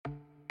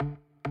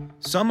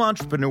Some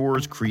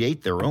entrepreneurs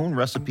create their own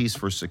recipes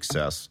for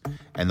success,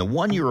 and the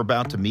one you're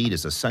about to meet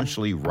is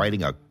essentially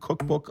writing a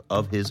cookbook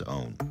of his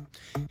own.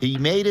 He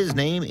made his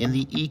name in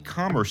the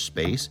e-commerce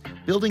space,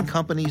 building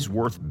companies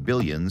worth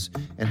billions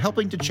and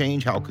helping to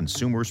change how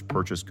consumers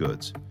purchase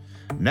goods.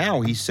 Now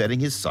he's setting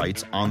his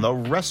sights on the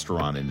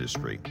restaurant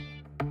industry.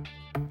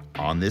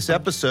 On this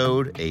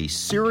episode, a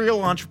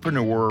serial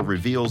entrepreneur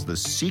reveals the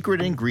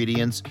secret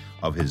ingredients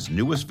of his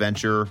newest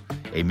venture,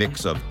 a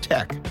mix of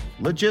tech,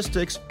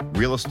 logistics,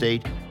 real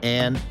estate,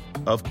 and,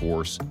 of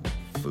course,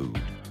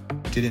 food.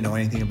 Didn't know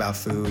anything about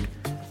food.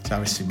 It's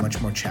obviously much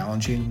more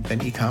challenging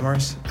than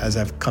e-commerce, as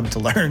I've come to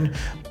learn,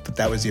 but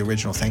that was the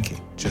original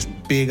thinking. Just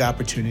big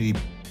opportunity.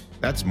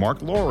 That's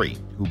Marc Lore,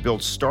 who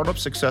built startup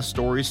success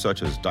stories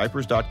such as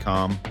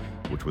diapers.com,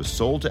 which was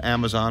sold to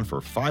Amazon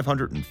for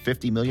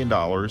 $550 million,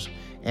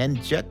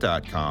 and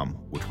Jet.com,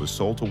 which was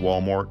sold to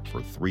Walmart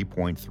for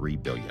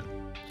 $3.3 billion.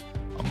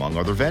 Among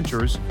other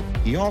ventures,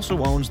 he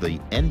also owns the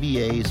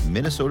NBA's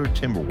Minnesota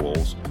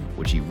Timberwolves,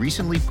 which he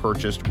recently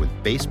purchased with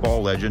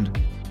baseball legend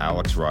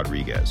Alex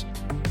Rodriguez.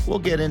 We'll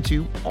get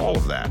into all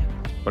of that,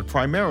 but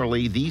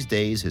primarily these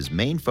days his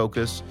main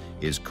focus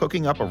is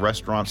cooking up a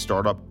restaurant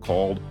startup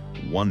called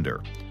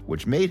Wonder,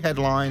 which made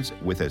headlines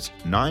with its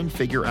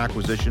 9-figure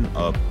acquisition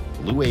of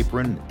Blue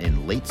Apron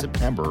in late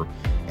September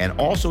and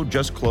also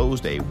just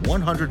closed a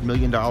 $100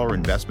 million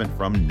investment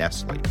from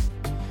Nestle.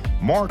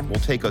 Marc will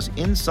take us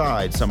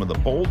inside some of the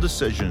bold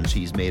decisions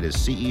he's made as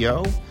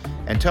CEO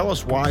and tell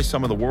us why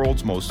some of the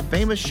world's most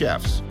famous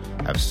chefs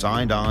have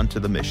signed on to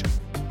the mission.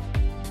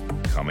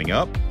 Coming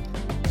up,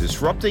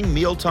 disrupting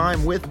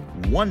mealtime with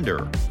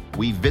Wonder.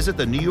 We visit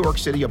the New York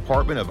City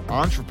apartment of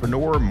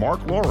entrepreneur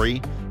Marc Lore,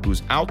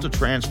 who's out to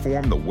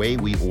transform the way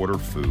we order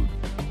food.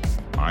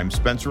 I'm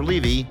Spencer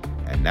Levy,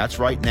 and that's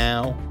right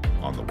now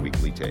on The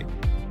Weekly Take.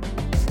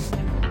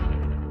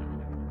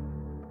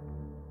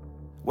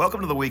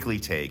 Welcome to The Weekly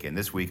Take, and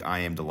this week I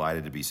am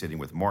delighted to be sitting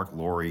with Marc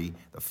Lore,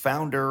 the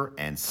founder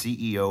and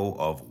CEO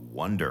of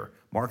Wonder.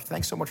 Marc,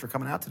 thanks so much for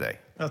coming out today.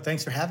 Oh,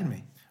 thanks for having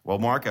me. Well,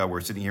 Marc,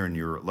 we're sitting here in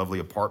your lovely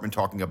apartment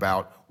talking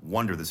about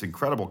Wonder, this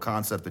incredible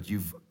concept that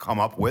you've come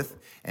up with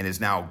and is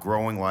now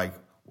growing like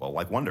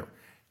Wonder.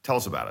 Tell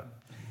us about it.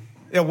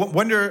 Yeah,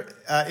 Wonder,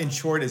 in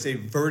short, is a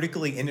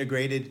vertically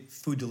integrated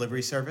food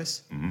delivery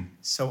service. Mm-hmm.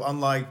 So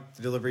unlike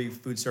the delivery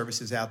food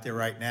services out there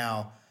right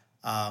now,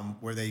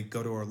 where they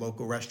go to a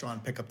local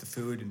restaurant, pick up the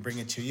food, and bring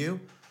it to you,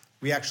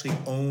 we actually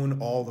own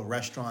all the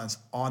restaurants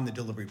on the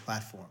delivery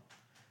platform.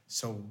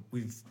 So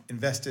we've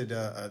invested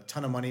a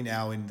ton of money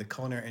now in the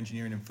culinary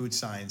engineering and food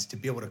science to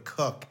be able to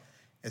cook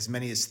as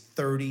many as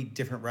 30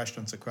 different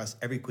restaurants across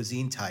every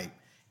cuisine type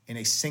in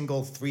a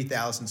single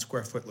 3,000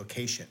 square foot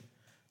location.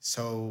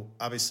 So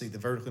obviously the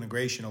vertical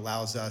integration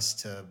allows us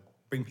to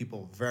bring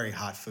people very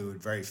hot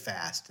food very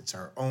fast. It's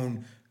our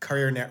own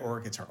courier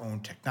network. It's our own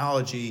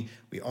technology.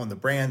 We own the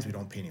brands. We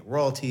don't pay any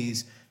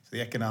royalties. So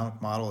the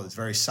economic model is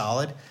very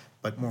solid.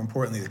 But more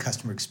importantly, the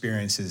customer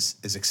experience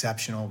is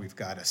exceptional. We've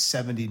got a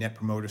 70 Net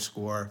Promoter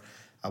Score.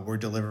 We're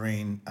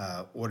delivering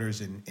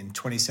orders in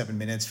 27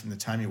 minutes from the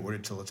time you order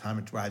till the time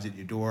it arrives at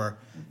your door.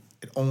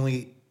 It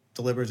only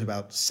delivers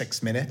about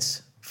 6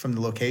 minutes from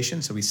the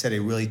location. So we set a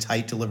really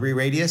tight delivery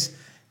radius.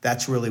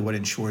 That's really what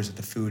ensures that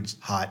the food's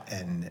hot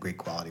and great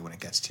quality when it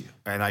gets to you.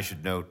 And I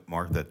should note,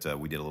 Marc, that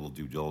we did a little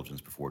due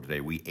diligence before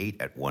today. We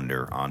ate at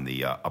Wonder on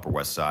the Upper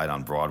West Side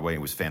on Broadway. It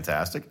was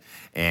fantastic.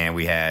 And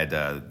we had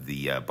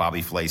the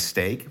Bobby Flay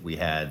steak, we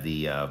had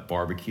the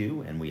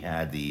barbecue, and we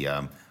had the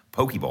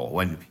poke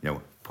bowl.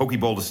 Poke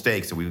bowl to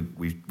steak, so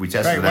we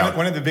tested it out.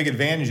 One of the big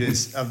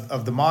advantages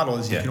of the model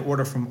is you can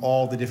order from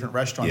all the different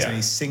restaurants in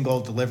a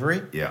single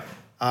delivery. Yeah.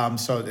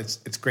 So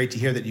it's great to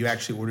hear that you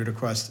actually ordered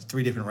across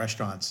 3 different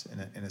restaurants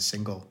in a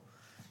single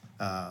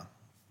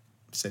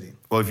city.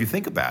 Well, if you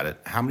think about it,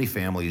 how many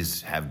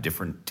families have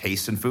different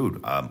tastes in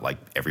food? Like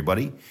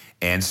everybody.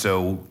 And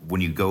so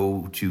when you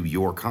go to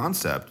your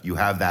concept, you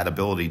have that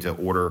ability to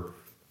order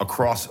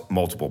across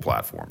multiple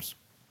platforms.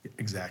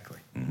 Exactly.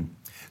 Mm-hmm.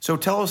 So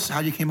tell us how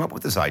you came up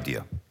with this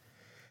idea.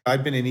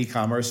 I've been in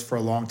e-commerce for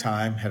a long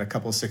time, had a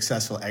couple of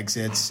successful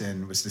exits,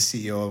 and was the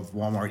CEO of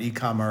Walmart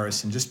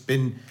e-commerce, and just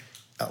been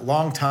a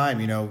long time,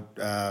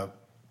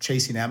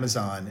 chasing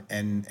Amazon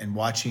and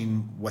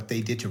watching what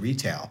they did to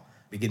retail,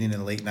 beginning in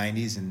the late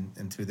 90s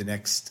and through the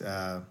next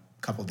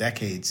couple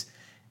decades.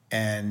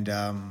 And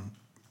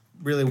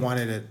really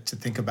wanted to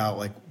think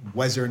about,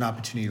 was there an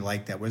opportunity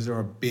like that? Was there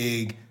a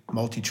big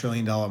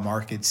multi-trillion-dollar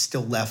market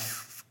still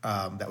left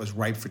that was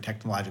ripe for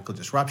technological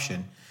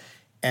disruption?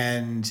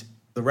 And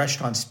the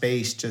restaurant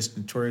space just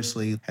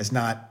notoriously has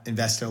not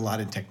invested a lot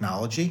in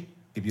technology.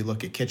 If you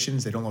look at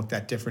kitchens, they don't look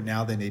that different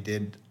now than they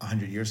did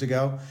 100 years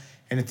ago.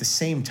 And at the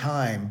same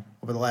time,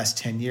 over the last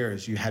 10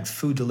 years, you had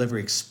food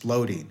delivery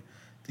exploding.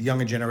 The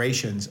younger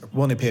generations are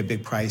willing to pay a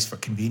big price for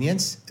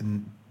convenience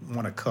and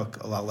want to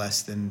cook a lot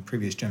less than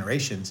previous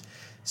generations.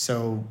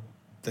 So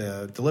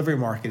the delivery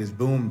market has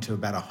boomed to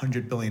about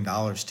 $100 billion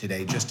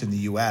today just in the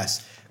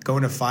U.S.,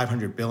 going to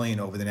 $500 billion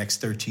over the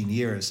next 13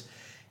 years.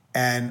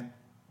 And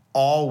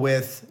all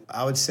with,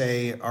 I would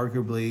say,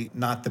 arguably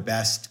not the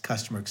best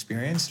customer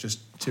experience,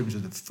 just in terms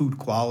of the food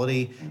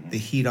quality, the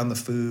heat on the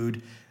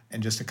food,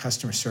 and just the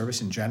customer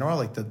service in general.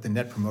 Like the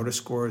net promoter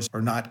scores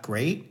are not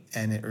great,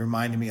 and it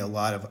reminded me a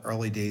lot of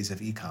early days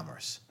of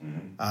e-commerce,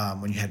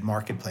 when you had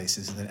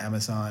marketplaces, and then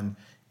Amazon,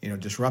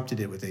 disrupted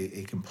it with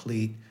a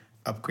complete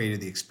upgrade of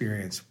the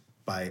experience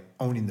by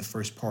owning the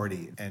first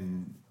party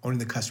and owning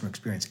the customer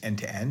experience end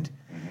to end,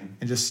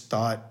 and just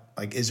thought,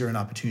 like, is there an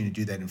opportunity to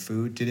do that in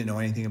food? Didn't know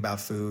anything about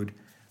food.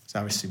 It's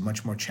obviously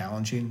much more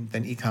challenging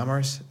than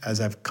e-commerce, as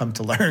I've come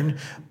to learn,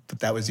 but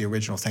that was the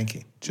original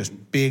thinking. Just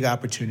big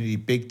opportunity,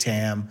 big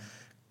TAM,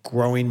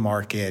 growing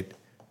market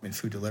in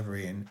food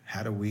delivery, and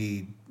how do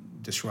we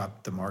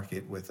disrupt the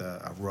market with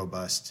a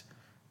robust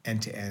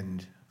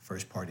end-to-end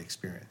first-party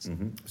experience?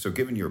 So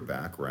given your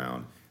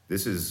background,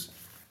 this is,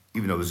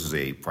 even though this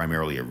is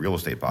primarily a real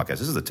estate podcast,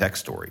 this is a tech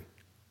story.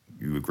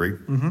 You agree?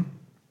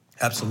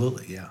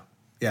 Absolutely, yeah.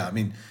 Yeah, I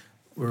mean,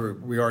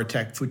 we are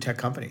a food tech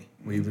company.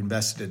 We've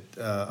invested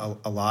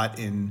a lot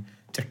in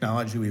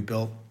technology. We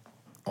built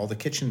all the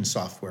kitchen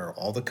software,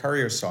 all the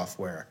courier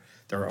software,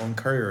 their own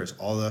couriers,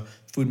 all the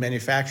food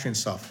manufacturing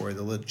software,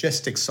 the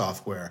logistics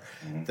software,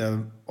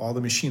 all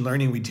the machine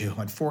learning we do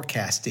on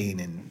forecasting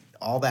and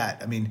all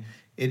that. I mean,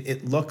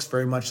 it looks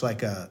very much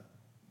like a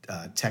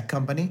tech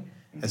company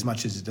as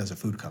much as it does a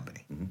food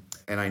company.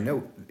 And I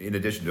know, in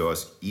addition to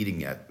us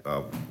eating at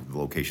the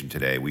location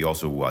today, we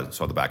also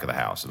saw the back of the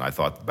house. And I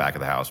thought the back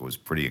of the house was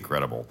pretty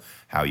incredible,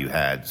 how you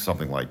had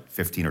something like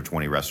 15 or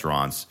 20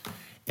 restaurants,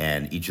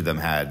 and each of them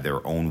had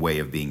their own way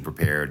of being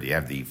prepared. You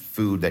have the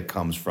food that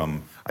comes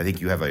from, I think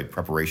you have a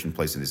preparation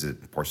place, and is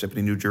it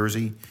Parsippany, New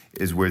Jersey,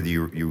 is where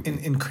you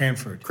in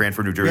Cranford.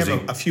 Cranford, New Jersey. We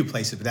have a few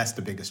places, but that's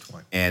the biggest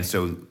one. And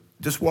so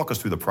just walk us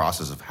through the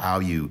process of how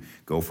you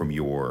go from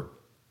your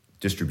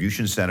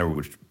distribution center,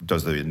 which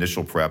does the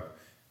initial prep,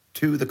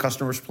 to the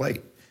customer's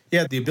plate.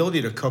 Yeah, the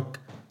ability to cook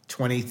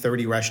 20,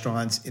 30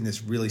 restaurants in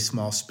this really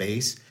small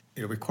space,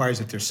 it requires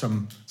that there's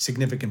some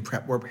significant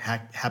prep work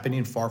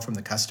happening far from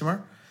the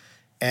customer.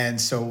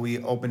 And so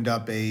we opened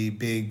up a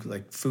big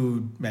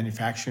food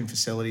manufacturing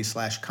facility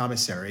 /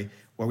 commissary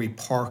where we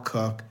par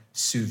cook,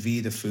 sous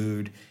vide the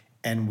food,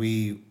 and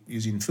we,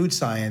 using food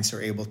science,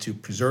 are able to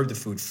preserve the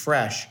food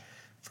fresh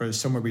for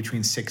somewhere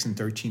between 6 and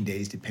 13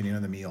 days, depending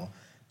on the meal.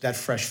 That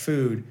fresh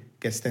food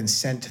gets then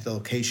sent to the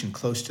location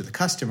close to the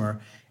customer,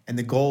 and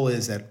the goal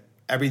is that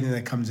everything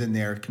that comes in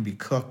there can be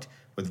cooked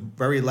with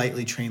very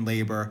lightly trained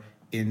labor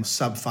in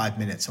sub 5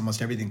 minutes.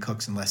 Almost everything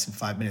cooks in less than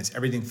 5 minutes.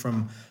 Everything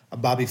from a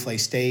Bobby Flay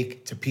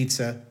steak to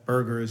pizza,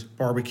 burgers,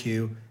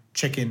 barbecue,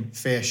 chicken,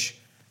 fish.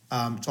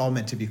 It's all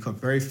meant to be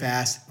cooked very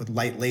fast with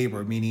light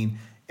labor, meaning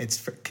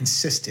it's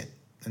consistent,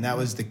 and that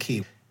was the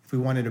key. If we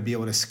wanted to be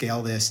able to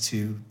scale this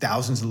to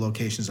thousands of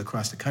locations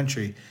across the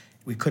country,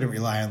 we couldn't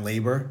rely on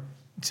labor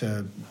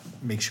to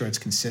make sure it's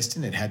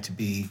consistent. It had to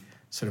be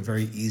sort of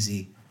very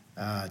easy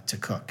to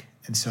cook.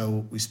 And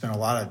so we spent a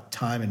lot of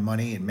time and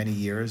money and many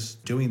years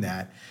doing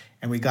that.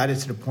 And we got it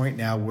to the point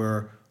now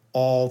where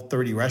all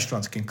 30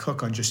 restaurants can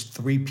cook on just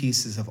 3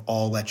 pieces of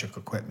all electric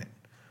equipment.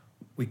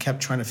 We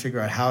kept trying to figure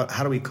out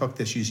how do we cook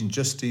this using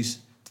just these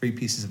 3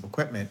 pieces of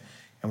equipment,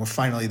 and we're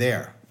finally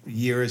there,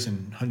 years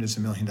and hundreds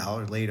of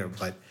 $millions later.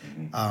 But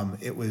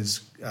it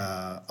was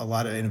a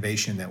lot of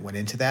innovation that went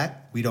into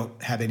that. We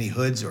don't have any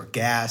hoods or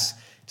gas.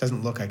 It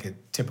doesn't look like a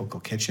typical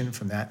kitchen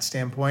from that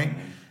standpoint.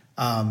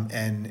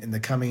 And in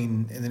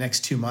the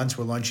next 2 months,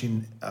 we're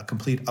launching a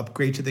complete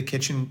upgrade to the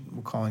kitchen.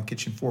 We're calling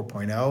Kitchen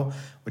 4.0,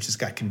 which has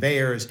got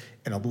conveyors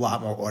and a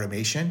lot more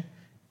automation.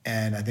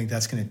 And I think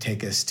that's going to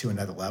take us to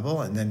another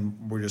level. And then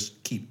we'll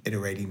just keep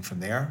iterating from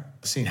there,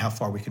 seeing how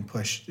far we can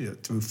push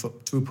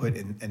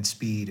throughput and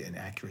speed and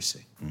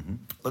accuracy.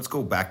 Let's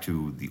go back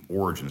to the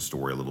origin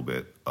story a little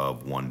bit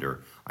of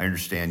Wonder. I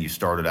understand you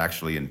started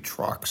actually in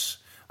trucks,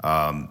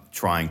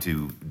 trying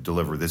to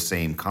deliver this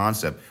same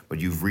concept,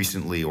 but you've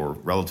recently, or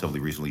relatively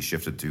recently,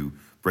 shifted to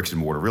bricks and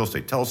mortar real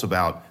estate. Tell us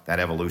about that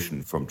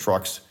evolution from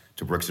trucks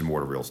to bricks and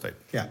mortar real estate.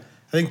 Yeah,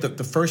 I think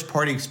the first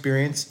party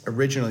experience,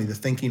 originally the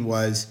thinking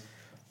was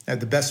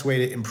the best way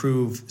to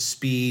improve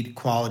speed,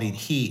 quality, and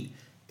heat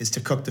is to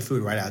cook the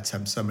food right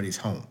outside somebody's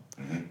home.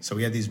 So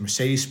we had these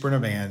Mercedes Sprinter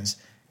vans,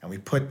 and we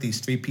put these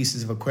 3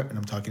 pieces of equipment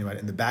I'm talking about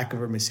in the back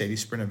of a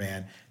Mercedes Sprinter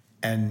van.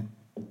 And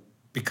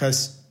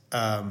because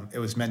it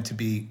was meant to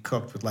be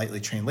cooked with lightly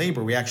trained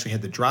labor, we actually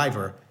had the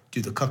driver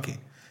do the cooking.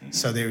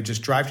 So they would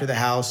just drive to the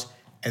house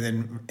and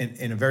then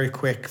in a very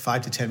quick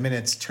 5 to 10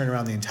 minutes, turn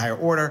around the entire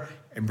order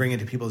and bring it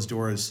to people's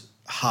doors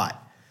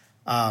hot.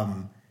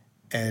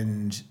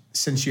 And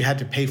since you had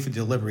to pay for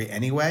delivery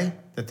anyway,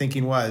 the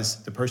thinking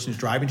was the person who's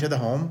driving to the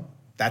home,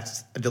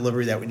 that's a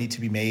delivery that would need to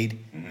be made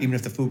even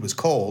if the food was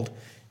cold.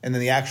 And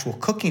then the actual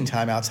cooking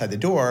time outside the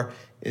door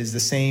is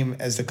the same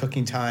as the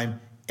cooking time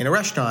in a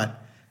restaurant.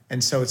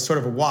 And so it's sort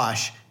of a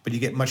wash, but you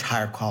get much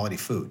higher quality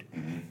food.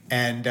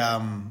 And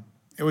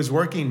it was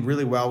working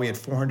really well. We had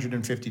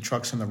 450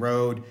 trucks on the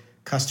road.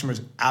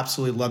 Customers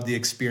absolutely loved the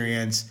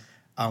experience.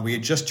 We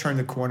had just turned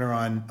the corner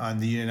on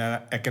the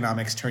unit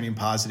economics turning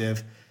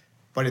positive.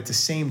 But at the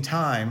same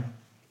time,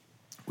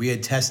 We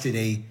had tested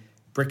a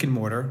brick and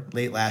mortar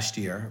late last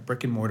year,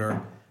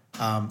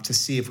 to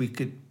see if we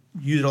could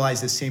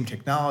utilize the same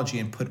technology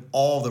and put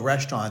all the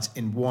restaurants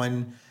in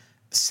one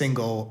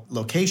single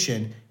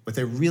location with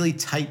a really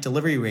tight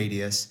delivery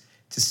radius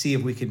to see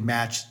if we could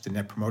match the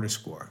Net Promoter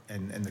Score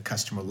and the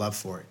customer love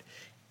for it.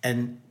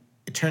 And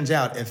it turns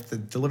out if the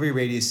delivery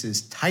radius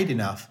is tight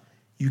enough,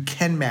 you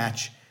can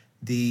match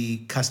the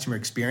customer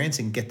experience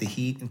and get the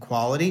heat and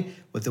quality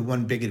with the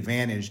one big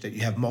advantage that you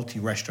have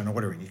multi-restaurant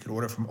ordering. You could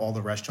order from all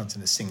the restaurants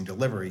in a single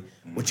delivery,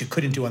 which you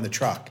couldn't do on the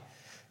truck.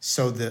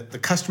 So the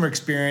customer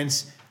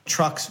experience,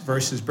 trucks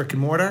versus brick and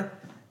mortar,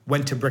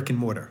 went to brick and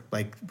mortar.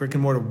 Like brick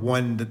and mortar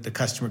won the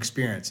customer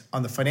experience.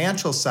 On the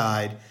financial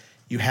side,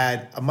 you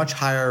had a much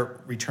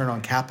higher return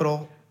on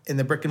capital in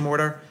the brick and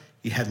mortar.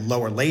 You had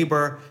lower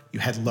labor, you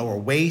had lower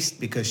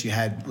waste because you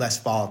had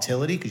less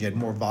volatility because you had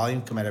more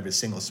volume come out of a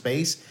single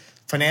space.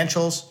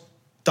 Financials,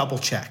 double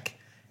check.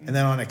 And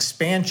then on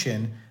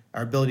expansion,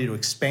 our ability to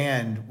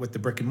expand with the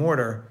brick and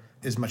mortar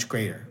is much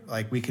greater.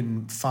 Like we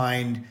can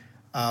find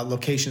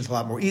locations a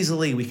lot more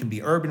easily. We can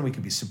be urban, we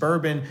can be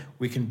suburban,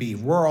 we can be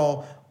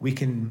rural, we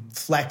can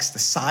flex the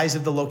size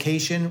of the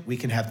location. We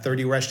can have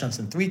 30 restaurants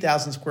in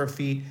 3,000 square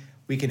feet.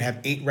 We can have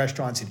 8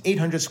 restaurants in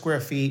 800 square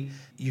feet.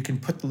 You can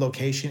put the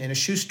location in a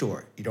shoe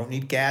store. You don't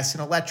need gas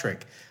and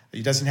electric.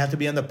 It doesn't have to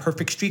be on the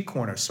perfect street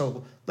corner.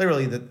 So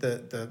literally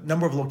the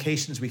number of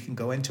locations we can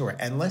go into are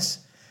endless.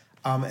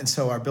 And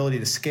so our ability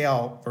to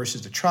scale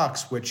versus the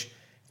trucks, which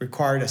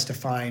required us to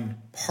find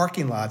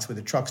parking lots where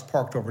the trucks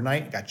parked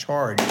overnight and got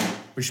charged,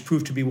 which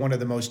proved to be one of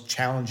the most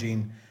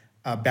challenging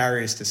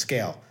barriers to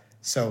scale.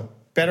 So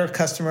better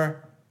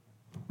customer,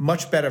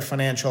 much better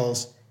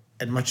financials,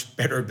 and much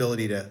better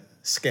ability to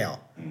scale.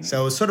 Mm-hmm. So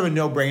it was sort of a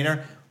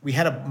no-brainer. We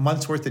had a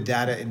month's worth of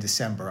data in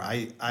December.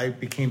 I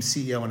became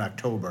CEO in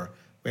October.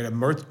 We had a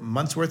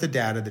month's worth of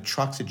data. The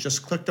trucks had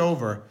just clicked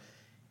over.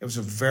 It was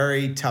a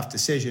very tough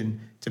decision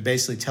to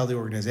basically tell the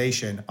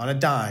organization on a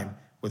dime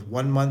with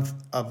 1 month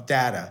of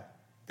data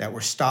that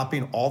we're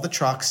stopping all the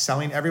trucks,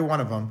 selling every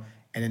one of them.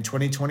 And in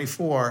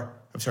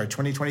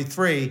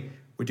 2023,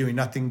 we're doing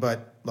nothing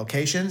but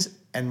locations.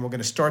 And we're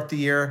going to start the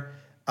year.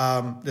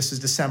 This is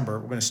December.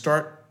 We're going to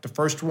start the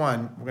first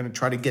one. We're going to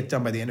try to get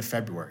done by the end of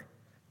February.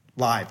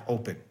 Live,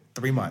 open,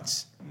 3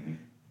 months. Mm-hmm.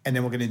 And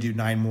then we're going to do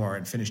 9 more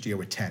and finish the year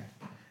with 10.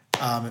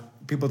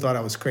 People thought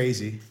I was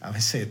crazy,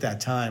 obviously, at that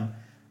time.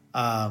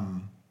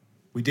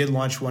 We did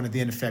launch one at the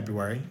end of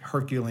February,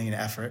 Herculean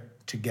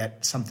effort to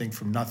get something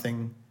from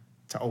nothing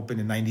to open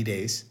in 90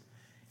 days.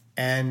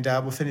 And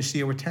we'll finish the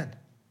year with 10.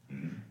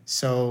 Mm-hmm.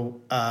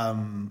 So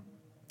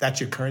that's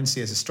your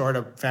currency as a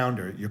startup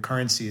founder. Your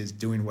currency is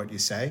doing what you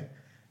say.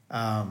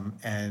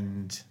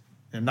 And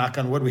knock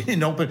on wood, we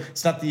didn't open.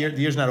 It's not the year.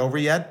 The year's not over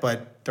yet,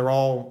 but they're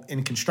all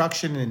in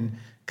construction and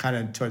kind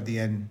of toward the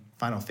end,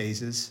 final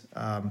phases.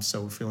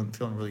 So we're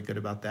feeling really good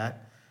about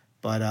that.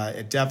 But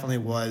it definitely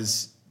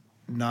was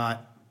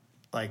not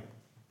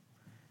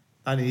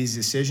an easy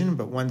decision.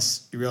 But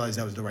once you realize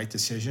that was the right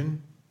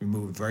decision, we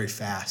moved very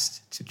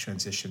fast to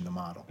transition the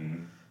model.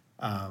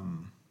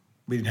 Mm-hmm.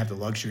 We didn't have the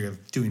luxury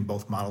of doing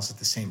both models at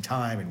the same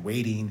time and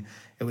waiting.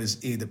 It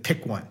was either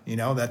pick one.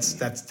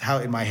 That's how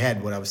in my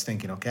head what I was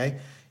thinking. Okay,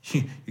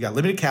 you got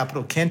limited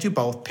capital, can't do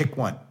both. Pick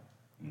one.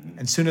 Mm-hmm.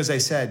 And as soon as I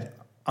said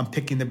I'm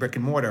picking the brick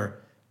and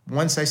mortar,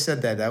 once I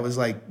said that was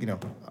like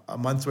a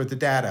month's worth of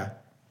data.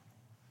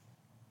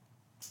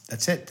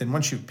 That's it. Then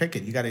once you pick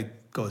it, you got to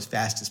go as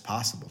fast as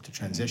possible to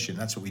transition.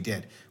 That's what we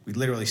did. We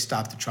literally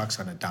stopped the trucks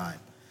on a dime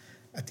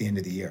at the end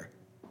of the year.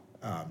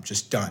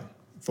 Just done.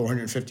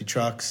 450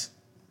 trucks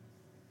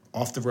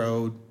off the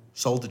road,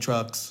 sold the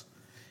trucks,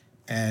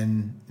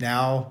 and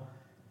now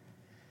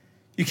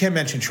you can't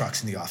mention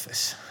trucks in the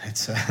office.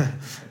 It's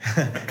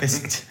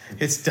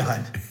it's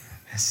done.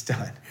 It's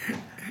done.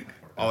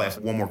 I'll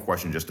ask one more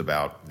question just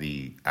about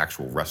the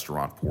actual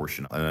restaurant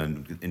portion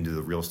and into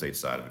the real estate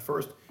side of it.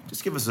 First,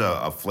 just give us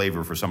a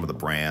flavor for some of the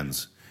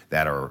brands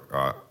that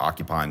are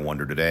occupying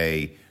Wonder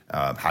today,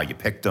 how you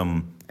picked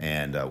them,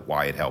 and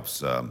why it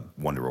helps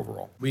Wonder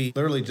overall. We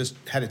literally just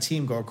had a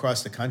team go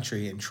across the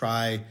country and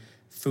try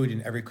food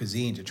in every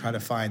cuisine to try to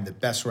find the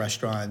best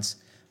restaurants,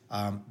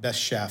 best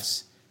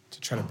chefs, to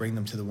try to bring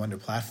them to the Wonder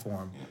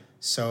platform.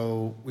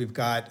 So we've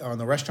got, on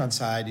the restaurant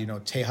side,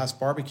 Tejas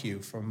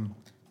Barbecue from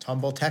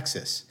Tomball,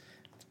 Texas.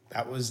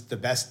 That was the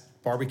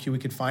best barbecue we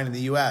could find in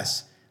the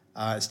U.S.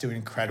 It's doing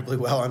incredibly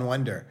well on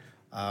Wonder.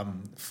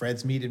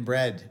 Fred's Meat and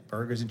Bread,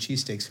 burgers and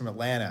cheesesteaks from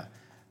Atlanta.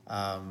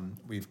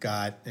 We've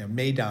got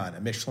Maidon,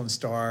 a Michelin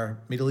star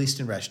Middle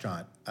Eastern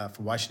restaurant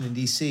from Washington,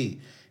 D.C.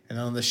 And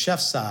on the chef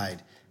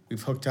side,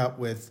 we've hooked up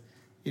with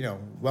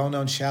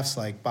well-known chefs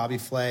like Bobby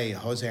Flay,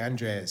 Jose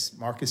Andres,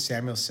 Marcus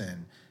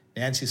Samuelson,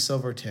 Nancy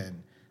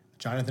Silverton,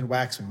 Jonathan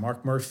Waxman,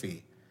 Mark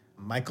Murphy,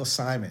 Michael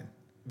Simon.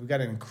 We've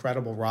got an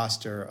incredible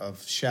roster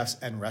of chefs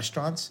and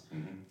restaurants.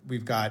 Mm-hmm.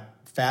 We've got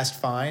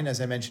Fast Fine, as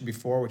I mentioned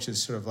before, which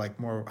is sort of like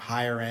more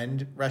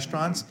higher-end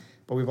restaurants. Mm-hmm.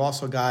 But we've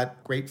also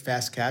got great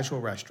fast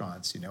casual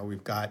restaurants.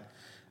 We've got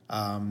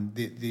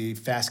the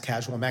fast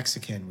casual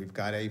Mexican. We've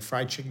got a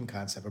fried chicken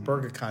concept, a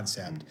burger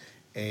concept.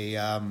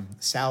 a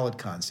salad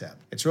concept.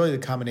 It's really the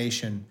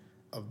combination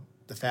of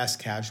the fast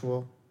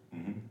casual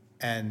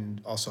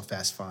and also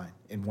fast fine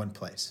in one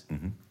place.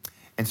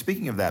 And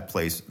speaking of that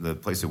place, the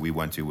place that we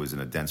went to was in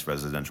a dense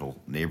residential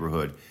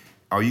neighborhood.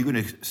 Are you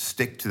going to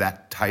stick to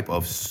that type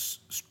of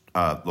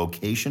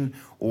location?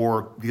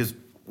 Or, because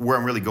where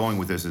I'm really going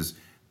with this is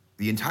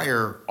the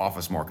entire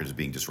office market is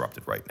being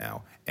disrupted right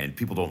now, and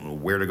people don't know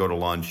where to go to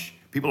lunch.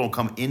 People don't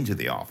come into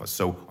the office.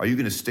 So are you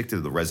going to stick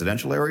to the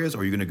residential areas, or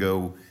are you going to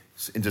go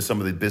into some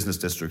of the business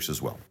districts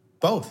as well?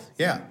 Both,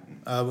 yeah.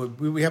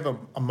 We have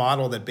a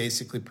model that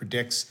basically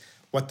predicts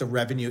what the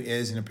revenue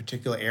is in a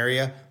particular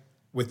area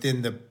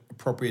within the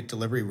appropriate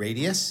delivery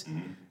radius.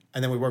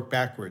 And then we work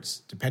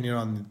backwards. Depending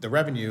on the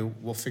revenue,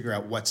 we'll figure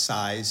out what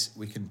size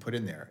we can put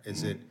in there.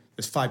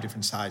 There's 5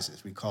 different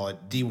sizes. We call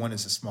it D1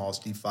 is the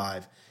smallest,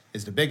 D5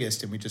 is the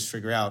biggest, and we just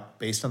figure out,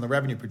 based on the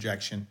revenue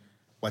projection,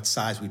 what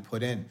size we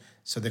put in.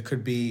 So there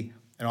could be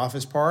an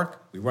office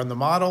park. We run the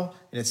model,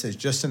 and it says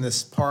just in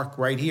this park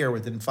right here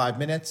within 5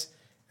 minutes,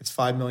 it's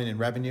 $5 million in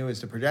revenue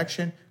is the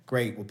projection.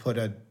 Great, we'll put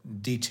a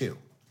D2.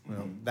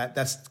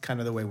 That's kind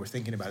of the way we're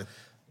thinking about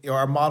it.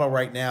 Our model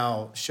right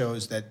now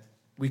shows that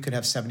we could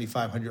have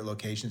 7,500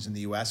 locations in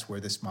the U.S. where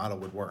this model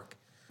would work.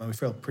 And we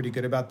feel pretty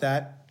good about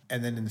that.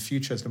 And then in the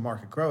future, as the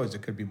market grows, there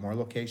could be more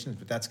locations,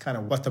 but that's kind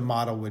of what the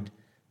model would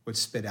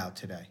spit out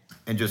today.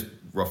 And just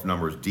rough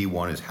numbers,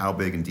 D1 is how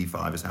big and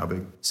D5 is how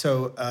big?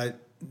 So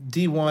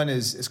D1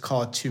 is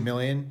call it 2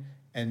 million,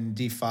 and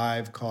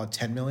D5 call it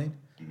 10 million.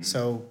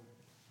 So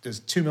there's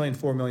 2 million,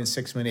 4 million,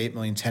 6 million, 8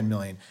 million, 10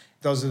 million.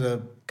 Those are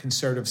the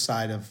conservative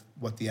side of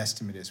what the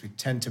estimate is. We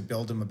tend to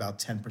build them about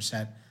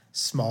 10%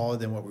 smaller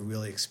than what we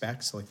really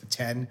expect. So like the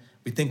 10,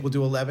 we think we'll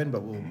do 11,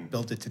 but we'll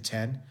build it to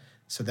 10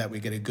 so that we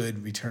get a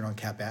good return on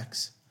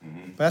CapEx.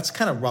 But that's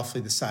kind of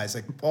roughly the size.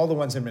 Like all the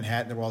ones in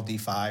Manhattan, they're all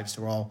D5s.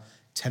 They're all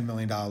 $10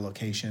 million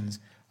locations.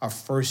 Our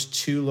first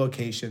 2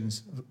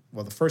 locations,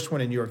 well, the first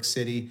one in New York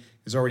City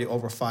is already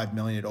over 5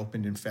 million. It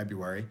opened in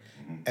February.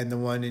 And the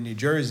one in New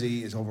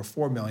Jersey is over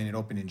 4 million. It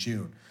opened in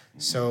June.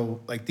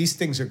 So like these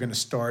things are going to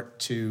start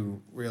to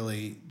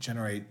really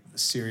generate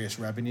serious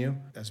revenue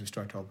as we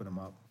start to open them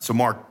up. So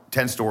Marc,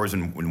 10 stores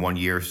in 1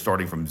 year,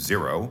 starting from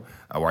zero,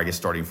 or I guess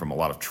starting from a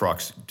lot of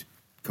trucks,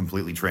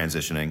 completely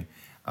transitioning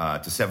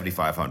to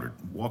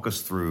 7,500. Walk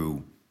us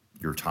through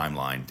your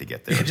timeline to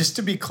get there. Yeah, just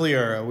to be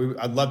clear,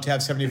 I'd love to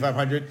have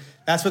 7,500.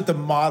 That's what the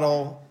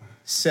model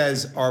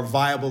says are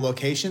viable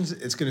locations.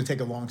 It's going to take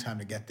a long time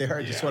to get there.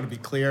 I just want to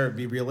be clear and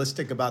be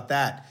realistic about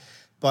that.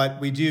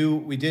 But we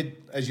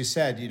did, as you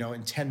said,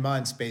 in 10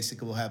 months,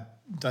 basically we'll have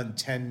done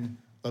 10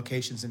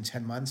 locations in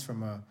 10 months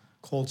from a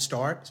cold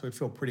start. So we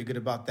feel pretty good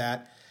about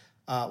that.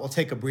 We'll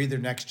take a breather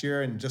next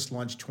year and just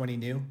launch 20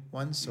 new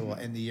ones. So we'll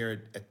end the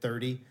year at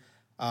 30.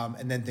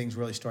 And then things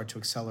really start to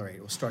accelerate.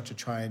 We'll start to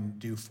try and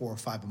do 4 or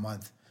 5 a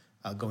month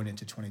going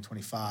into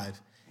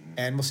 2025.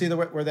 And we'll see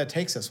where that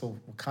takes us. We'll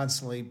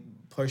constantly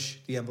push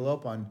the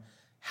envelope on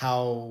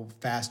how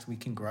fast we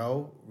can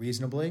grow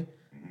reasonably.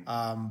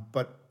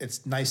 But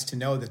it's nice to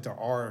know that there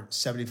are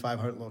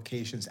 7,500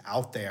 locations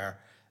out there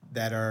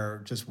that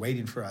are just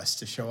waiting for us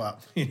to show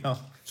up,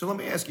 So let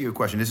me ask you a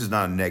question. This is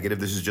not a negative.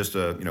 This is just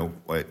a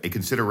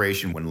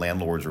consideration when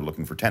landlords are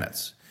looking for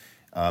tenants.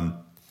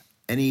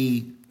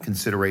 Any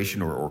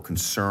consideration or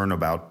concern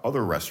about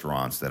other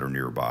restaurants that are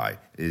nearby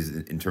is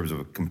in terms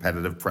of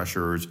competitive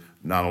pressures,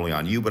 not only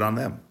on you, but on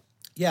them?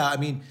 Yeah, I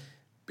mean,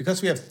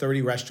 because we have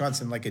 30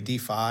 restaurants in like a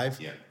D5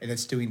 and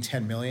it's doing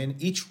 10 million,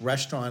 each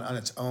restaurant on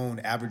its own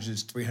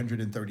averages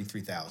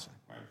 333,000.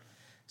 Right.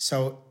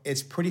 So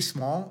it's pretty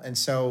small. And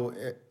so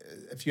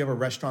if you have a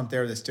restaurant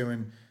there that's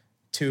doing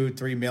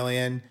 2-3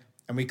 million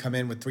and we come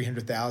in with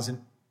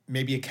 300,000,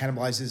 maybe it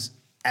cannibalizes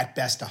at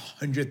best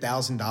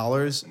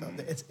 $100,000.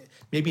 It's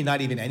maybe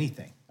not even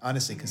anything,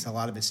 honestly, because a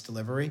lot of it's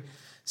delivery.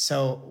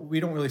 So we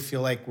don't really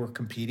feel like we're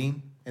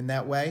competing in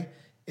that way.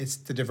 It's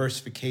the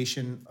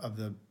diversification of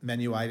the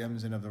menu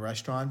items and of the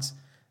restaurants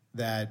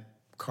that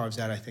carves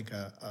out, I think,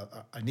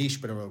 a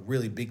niche, but a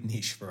really big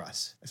niche for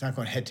us. It's not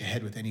going head to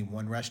head with any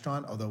one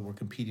restaurant, although we're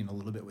competing a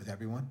little bit with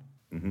everyone.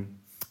 Mm-hmm.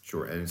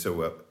 Sure. And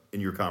so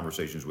in your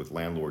conversations with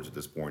landlords at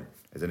this point,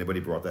 has anybody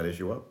brought that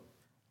issue up?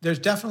 There's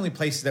definitely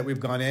places that we've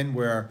gone in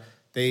where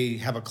they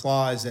have a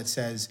clause that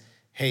says,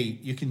 hey,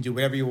 you can do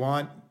whatever you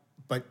want,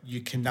 but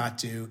you cannot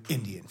do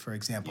Indian, for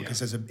example, because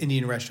there's an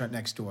Indian restaurant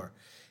next door.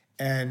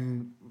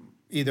 And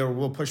either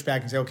we'll push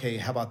back and say, okay,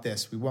 how about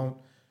this? We won't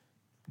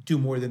do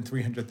more than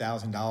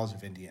 $300,000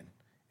 of Indian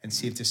and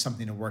see if there's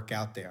something to work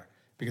out there,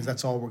 because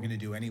that's all we're going to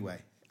do anyway.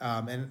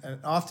 And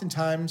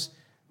oftentimes,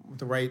 with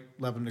the right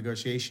level of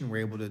negotiation, we're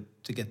able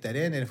to get that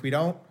in. And if we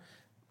don't,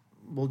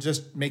 we'll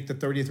just make the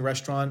 30th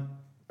restaurant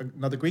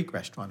another Greek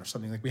restaurant or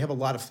something. Like, we have a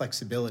lot of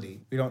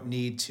flexibility. We don't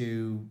need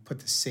to put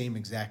the same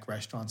exact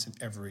restaurants in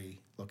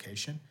every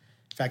location.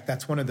 In fact,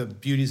 that's one of the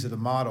beauties of the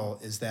model,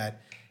 is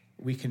that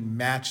we can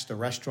match the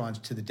restaurants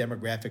to the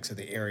demographics of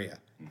the area.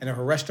 And if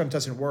a restaurant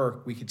doesn't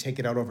work, we can take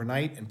it out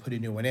overnight and put a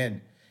new one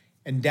in.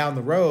 And down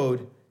the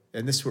road,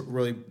 and this is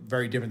really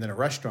very different than a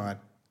restaurant,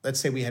 let's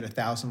say we had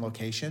 1,000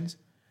 locations,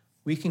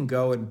 we can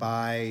go and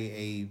buy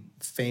a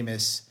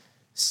famous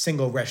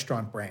single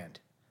restaurant brand.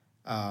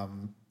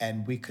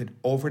 And we could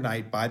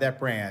overnight buy that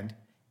brand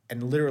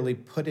and literally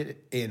put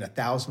it in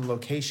 1,000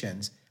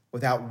 locations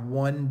without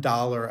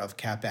 $1 of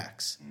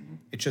CapEx.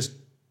 It just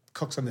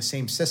cooks on the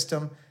same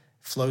system,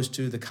 flows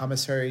to the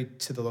commissary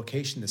to the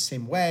location the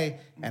same way,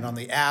 and on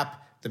the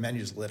app, the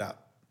menu's lit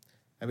up.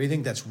 And we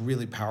think that's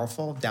really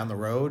powerful down the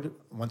road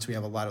once we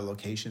have a lot of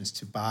locations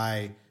to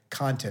buy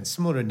content,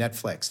 similar to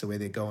Netflix, the way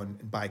they go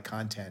and buy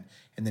content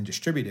and then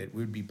distribute it.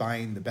 We would be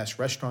buying the best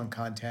restaurant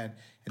content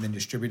and then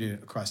distributing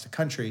it across the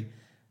country,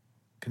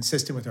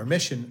 consistent with our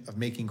mission of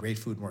making great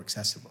food more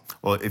accessible.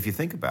 Well, if you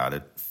think about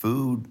it,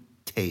 food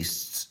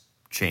tastes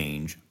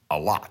change a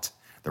lot.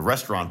 The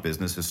restaurant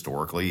business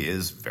historically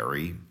is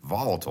very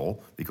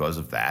volatile because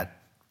of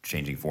that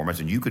changing formats,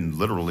 and you can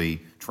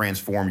literally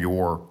transform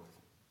your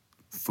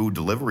food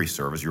delivery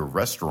service, your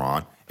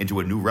restaurant, into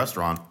a new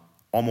restaurant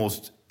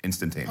almost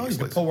instantaneously. Oh, you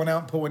can pull one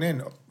out and pull one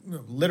in.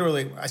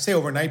 Literally, I say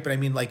overnight, but I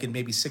mean like in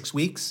maybe 6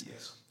 weeks.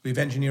 Yes. We've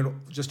engineered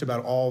just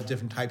about all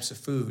different types of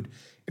food.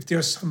 If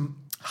there's some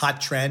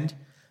hot trend,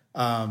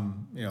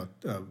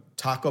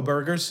 taco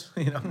burgers,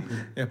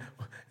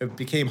 it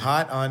became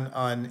hot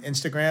on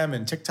Instagram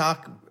and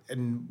TikTok,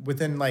 and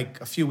within like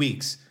a few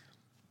weeks,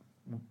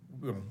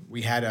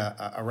 we had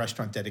a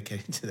restaurant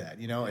dedicated to that.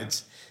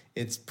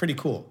 It's pretty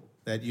cool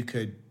that you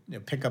could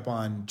pick up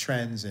on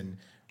trends and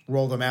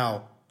roll them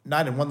out,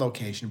 not in one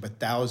location, but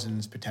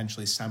thousands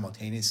potentially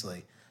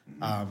simultaneously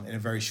in a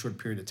very short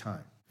period of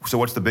time. So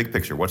what's the big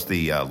picture? What's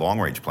the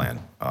long-range plan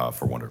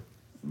for Wonder?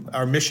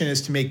 Our mission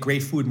is to make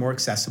great food more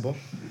accessible.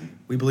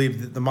 We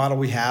believe that the model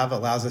we have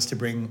allows us to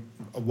bring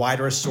a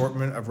wider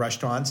assortment of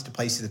restaurants to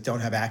places that don't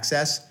have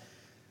access.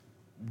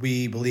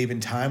 We believe in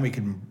time we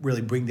can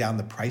really bring down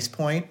the price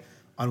point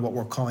on what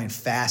we're calling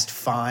fast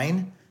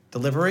fine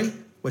delivery,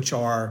 which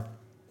are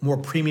more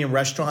premium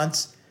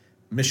restaurants,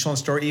 Michelin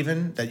star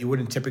even, that you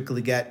wouldn't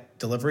typically get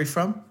delivery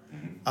from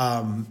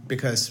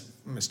because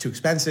it's too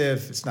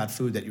expensive. It's not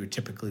food that you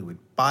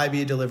would buy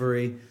via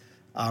delivery.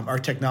 Our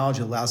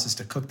technology allows us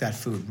to cook that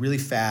food really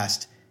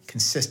fast,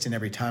 consistent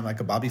every time, like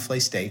a Bobby Flay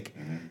steak.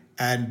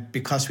 And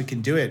because we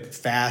can do it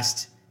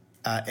fast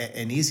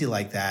and easy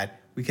like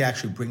that, we can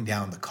actually bring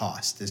down the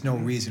cost. There's no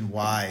reason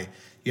why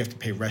you have to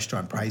pay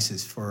restaurant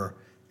prices for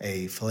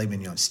a filet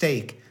mignon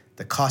steak.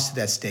 The cost of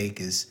that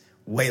steak is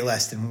way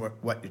less than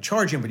what you're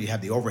charging, but you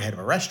have the overhead of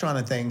a restaurant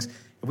and things.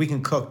 If we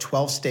can cook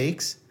 12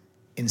 steaks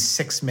in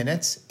 6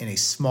 minutes in a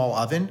small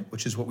oven,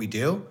 which is what we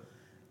do,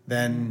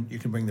 then you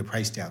can bring the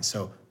price down.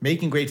 So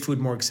making great food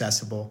more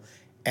accessible.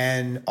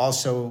 And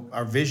also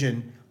our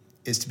vision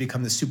is to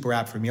become the super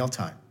app for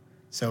mealtime.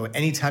 So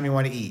anytime you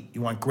want to eat,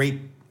 you want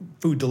great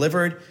food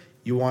delivered,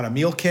 you want a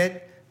meal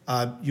kit,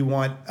 you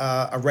want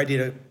a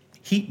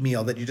ready-to-heat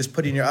meal that you just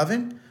put in your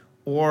oven,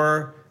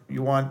 or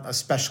you want a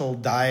special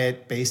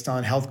diet based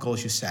on health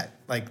goals you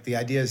set. Like the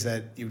idea is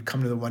that you would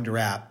come to the Wonder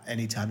app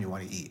anytime you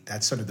want to eat.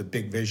 That's sort of the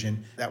big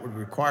vision. That would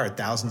require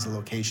thousands of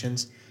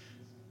locations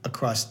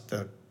across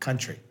the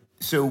country.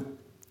 So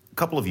a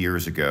couple of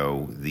years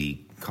ago, the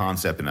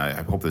concept, and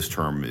I hope this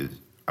term is,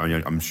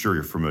 I'm sure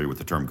you're familiar with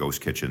the term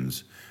ghost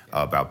kitchens,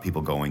 about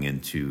people going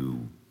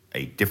into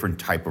a different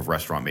type of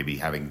restaurant, maybe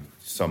having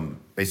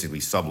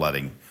basically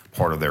subletting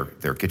part of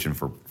their kitchen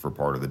for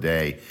part of the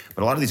day.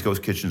 But a lot of these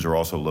ghost kitchens are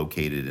also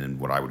located in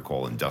what I would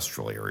call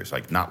industrial areas,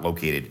 like not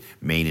located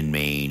main and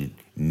main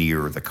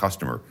near the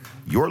customer.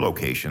 Your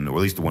location, or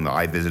at least the one that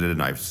I visited,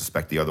 and I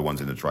suspect the other ones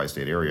in the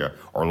tri-state area,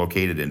 are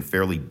located in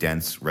fairly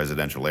dense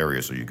residential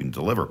areas so you can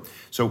deliver.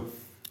 So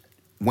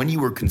when you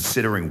were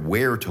considering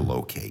where to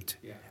locate,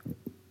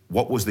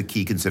 what was the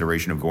key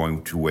consideration of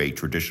going to a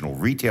traditional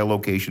retail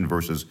location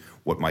versus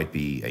what might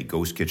be a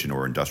ghost kitchen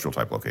or industrial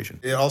type location?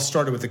 It all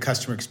started with the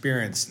customer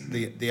experience.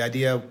 The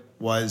idea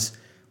was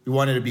we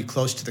wanted to be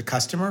close to the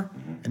customer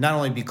and not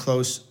only be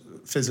close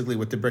physically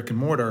with the brick and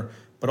mortar,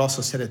 but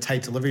also set a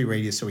tight delivery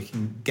radius so we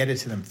can get it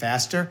to them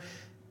faster.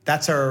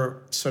 That's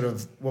our sort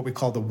of what we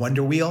call the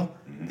Wonder Wheel.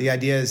 The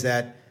idea is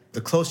that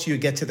the closer you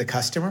get to the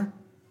customer,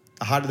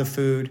 the hotter the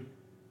food,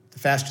 the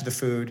faster the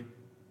food,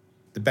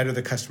 the better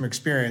the customer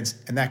experience,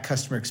 and that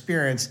customer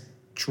experience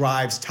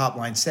drives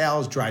top-line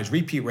sales, drives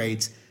repeat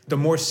rates. The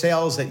more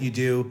sales that you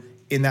do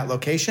in that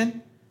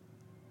location,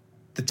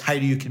 the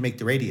tighter you can make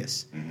the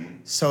radius.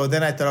 So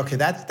then I thought, okay,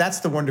 that's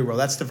the Wonder Wheel,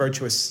 that's the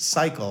virtuous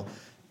cycle.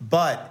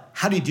 But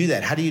how do you do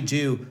that? How do you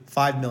do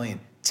 $5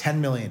 million, $10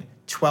 million,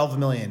 $12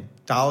 million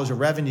of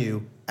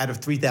revenue out of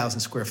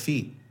 3,000 square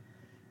feet?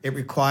 It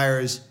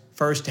requires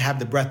first to have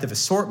the breadth of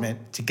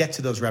assortment to get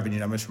to those revenue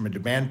numbers from a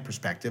demand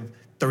perspective,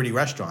 30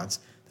 restaurants.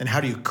 Then how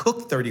do you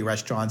cook 30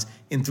 restaurants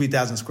in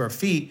 3,000 square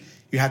feet?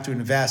 You have to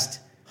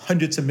invest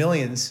hundreds of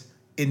millions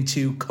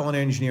into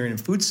culinary engineering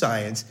and food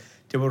science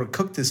to be able to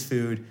cook this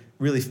food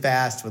really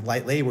fast with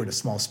light labor in a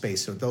small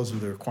space. So those are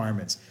the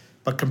requirements.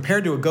 But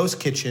compared to a ghost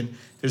kitchen,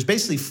 there's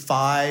basically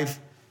 5,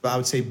 I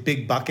would say,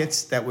 big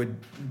buckets that would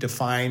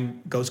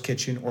define ghost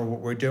kitchen or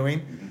what we're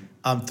doing.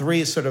 3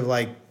 is sort of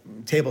like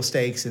table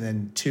stakes, and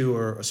then 2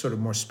 are sort of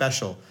more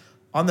special.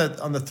 On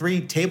the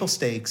 3 table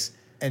stakes,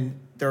 and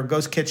there are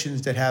ghost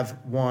kitchens that have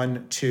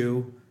 1,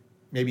 2,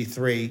 maybe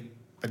 3,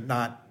 but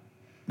not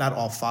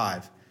all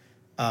 5.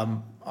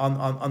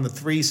 On the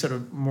 3 sort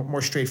of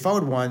more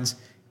straightforward ones,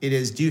 it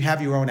is, do you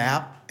have your own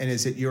app, and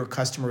is it your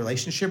customer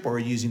relationship, or are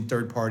you using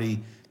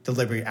third-party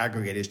delivery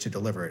aggregators to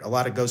deliver it? A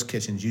lot of ghost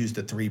kitchens use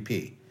the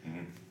 3P.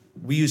 Mm-hmm.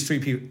 We use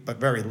 3P, but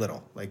very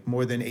little. Like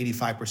more than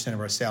 85% of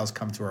our sales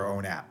come through our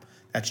own app.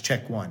 That's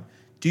check 1.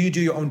 Do you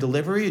do your own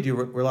delivery, or do you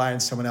rely on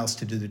someone else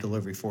to do the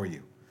delivery for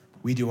you?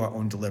 We do our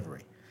own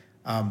delivery.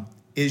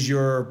 Is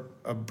your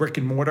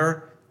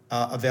brick-and-mortar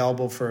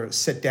available for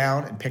sit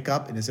down and pick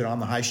up, and is it on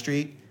the high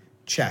street?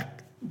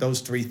 Check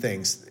those 3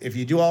 things. If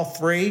you do all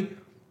 3,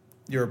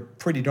 you're a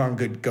pretty darn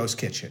good ghost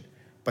kitchen.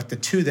 But the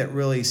 2 that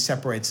really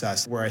separates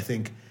us, where I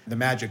think the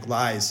magic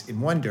lies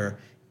in Wonder,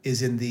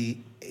 is in the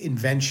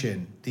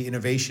invention, the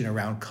innovation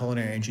around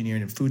culinary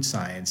engineering and food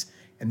science,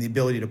 and the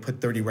ability to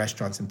put 30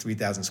 restaurants in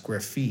 3,000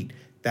 square feet.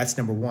 That's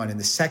number 1. And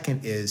the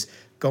second is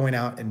going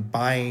out and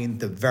buying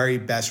the very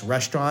best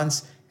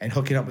restaurants and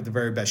hooking up with the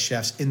very best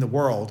chefs in the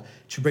world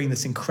to bring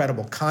this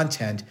incredible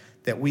content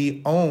that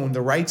we own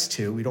the rights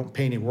to. We don't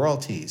pay any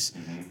royalties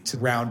to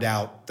round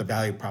out the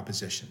value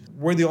proposition.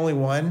 We're the only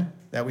one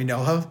that we know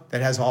of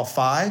that has all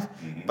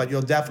 5, but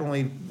you'll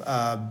definitely,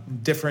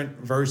 different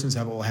versions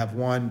of it will have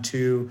 1,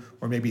 2,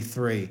 or maybe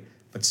 3,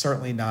 but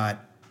certainly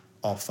not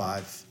all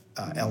 5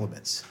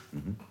 elements.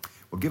 Mm-hmm.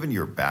 Well, given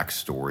your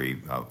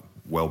backstory,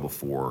 well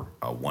before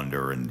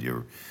Wonder and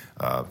your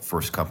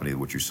first company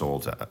which you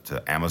sold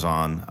to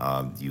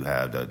Amazon, you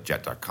had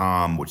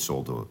Jet.com, which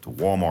sold to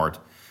Walmart.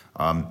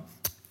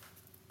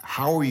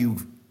 How are you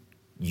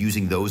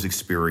using those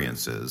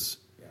experiences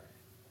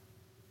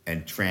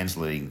and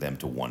translating them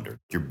to Wonder?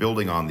 You're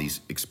building on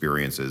these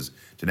experiences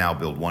to now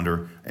build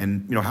Wonder,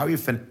 and how are you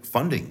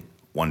funding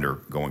Wonder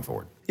going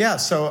forward? Yeah,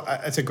 so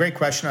it's a great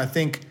question. I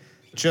think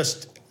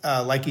just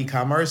like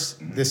e-commerce,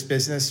 this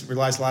business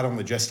relies a lot on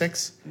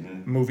logistics,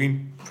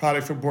 moving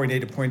product from point A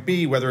to point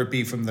B, whether it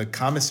be from the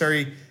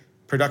commissary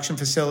production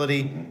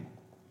facility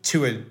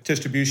to a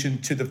distribution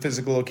to the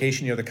physical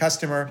location near the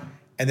customer,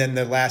 and then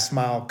the last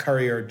mile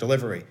courier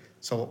delivery.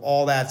 So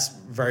all that's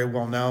very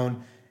well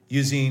known.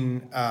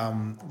 Using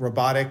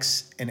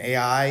robotics and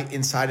AI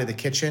inside of the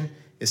kitchen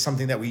is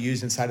something that we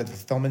use inside of the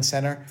fulfillment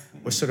center.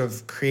 We're sort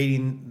of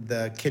creating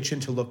the kitchen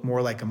to look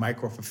more like a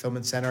micro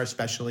fulfillment center,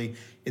 especially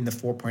in the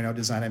 4.0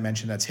 design I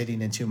mentioned that's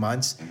hitting in 2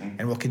 months.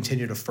 And we'll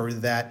continue to further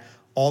that.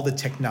 All the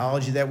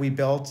technology that we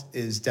built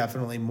is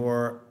definitely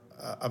more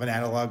of an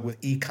analog with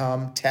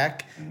e-com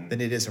tech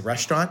than it is a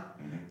restaurant.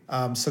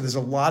 So there's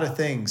a lot of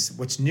things.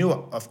 What's new,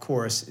 of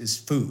course, is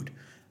food,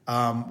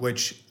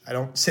 which I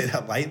don't say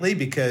that lightly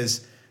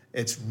because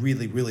it's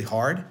really, really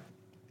hard.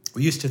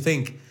 We used to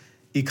think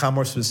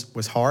e-commerce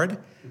was hard.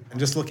 And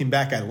just looking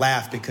back, I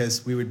laugh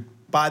because we would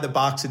buy the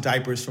box of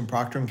diapers from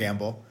Procter &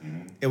 Gamble.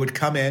 It would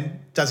come in,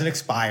 doesn't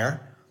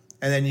expire,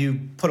 and then you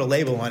put a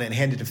label on it and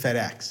hand it to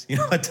FedEx.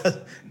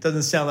 It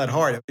doesn't sound that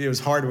hard. It was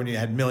hard when you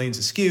had millions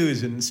of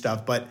SKUs and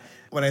stuff. But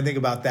when I think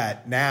about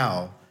that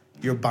now,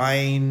 you're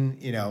buying,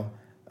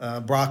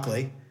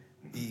 broccoli.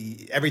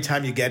 Every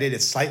time you get it,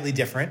 it's slightly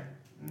different.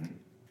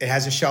 It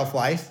has a shelf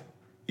life.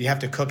 You have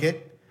to cook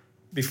it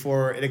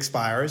before it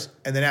expires.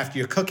 And then after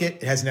you cook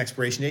it, it has an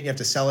expiration date. You have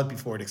to sell it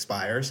before it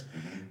expires.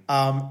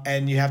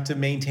 And you have to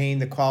maintain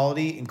the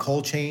quality and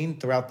cold chain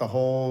throughout the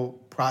whole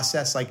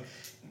process. Like,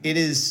 it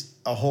is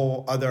a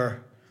whole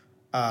other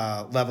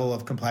level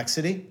of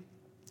complexity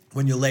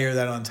when you layer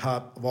that on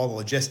top of all the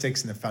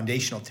logistics and the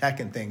foundational tech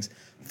and things.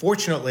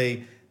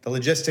 Fortunately, the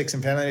logistics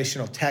and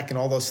foundational tech and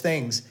all those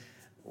things,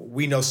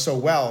 we know so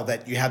well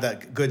that you have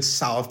that good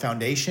solid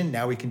foundation.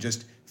 Now we can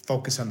just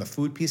focus on the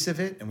food piece of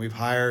it. And we've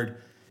hired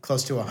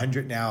close to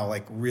 100 now,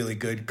 like really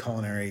good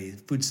culinary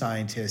food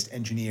scientists,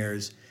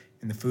 engineers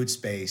in the food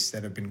space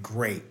that have been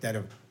great, that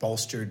have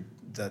bolstered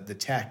the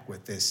tech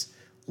with this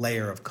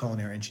layer of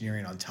culinary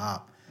engineering on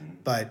top.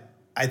 But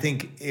I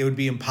think it would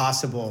be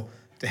impossible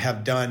to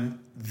have done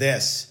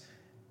this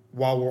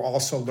while we're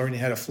also learning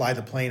how to fly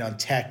the plane on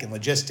tech and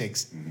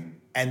logistics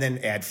and then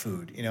add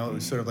food. It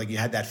was sort of like you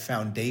had that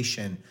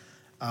foundation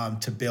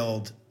to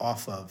build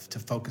off of, to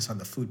focus on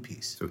the food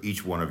piece. So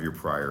each one of your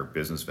prior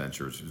business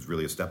ventures is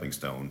really a stepping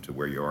stone to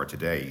where you are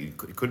today.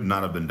 It could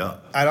not have been done.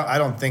 I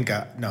don't think,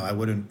 I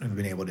wouldn't have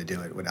been able to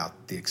do it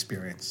without the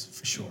experience,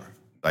 for sure.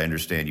 I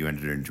understand you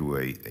entered into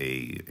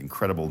a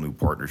incredible new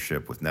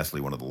partnership with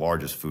Nestle, one of the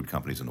largest food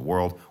companies in the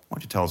world. Why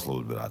don't you tell us a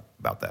little bit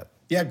about that?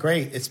 Yeah,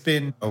 great. It's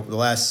been, over the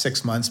last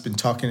 6 months, been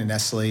talking to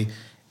Nestle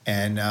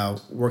and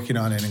working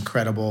on an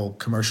incredible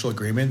commercial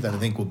agreement that I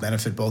think will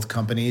benefit both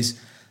companies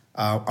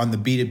on the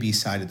B2B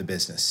side of the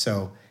business.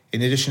 So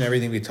in addition to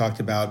everything we talked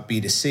about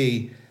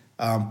B2C,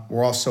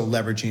 we're also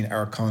leveraging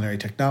our culinary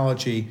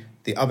technology,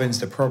 the ovens,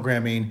 the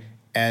programming,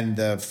 and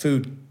the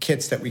food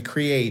kits that we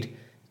create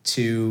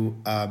to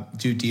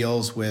do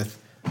deals with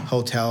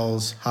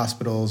hotels,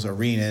 hospitals,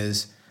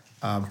 arenas,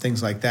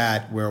 things like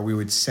that, where we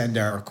would send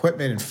our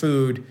equipment and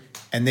food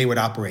and they would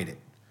operate it.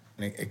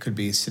 And it could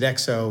be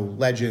Sodexo,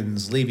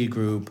 Legends, Levy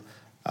Group,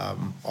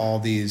 all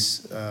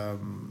these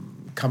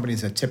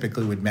companies that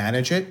typically would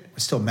manage it,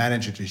 still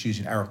manage it just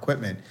using our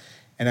equipment.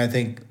 And I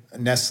think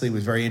Nestle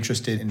was very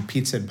interested in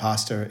pizza and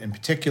pasta in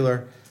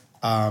particular.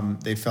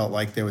 They felt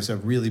like there was a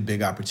really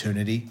big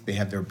opportunity. They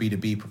have their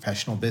B2B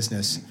professional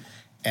business.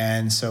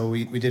 And so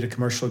we did a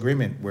commercial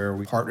agreement where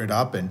we partnered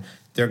up, and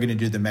they're going to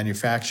do the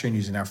manufacturing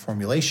using our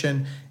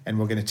formulation, and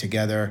we're going to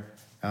together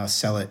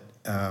sell it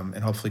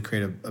and hopefully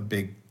create a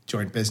big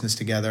joint business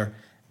together.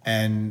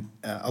 And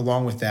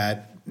along with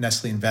that,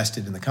 Nestle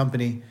invested in the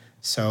company.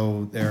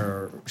 So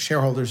they're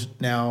shareholders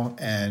now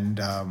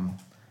and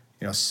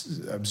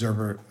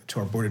observer to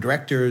our board of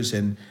directors.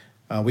 And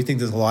we think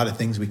there's a lot of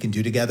things we can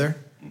do together.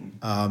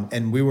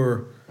 And we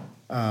were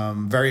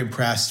very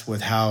impressed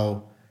with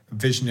how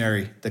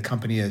visionary the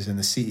company is, and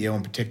the CEO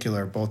in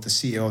particular, both the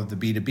CEO of the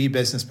B2B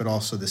business, but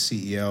also the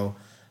CEO,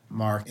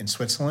 Marc, in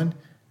Switzerland,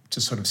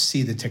 to sort of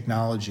see the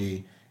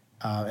technology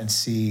and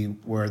see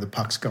where the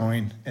puck's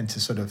going and to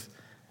sort of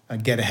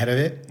get ahead of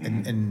it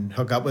and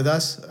hook up with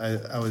us.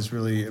 I was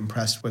really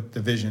impressed with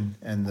the vision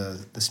and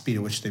the speed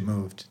at which they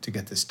moved to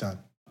get this done.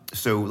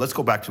 So let's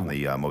go back to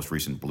the most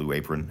recent Blue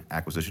Apron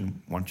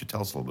acquisition. Why don't you tell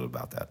us a little bit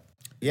about that?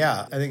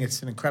 Yeah, I think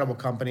it's an incredible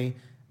company.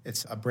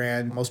 It's a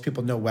brand most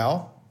people know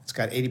well. It's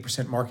got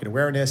 80% market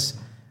awareness.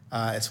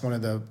 It's one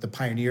of the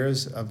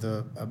pioneers of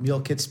the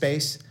meal kit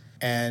space.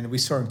 And we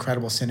saw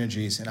incredible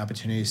synergies and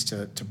opportunities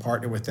to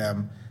partner with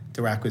them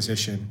through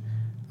acquisition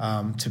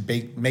to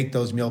make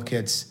those meal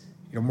kits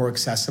more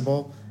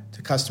accessible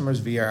to customers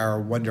via our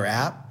Wonder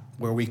app,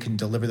 where we can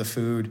deliver the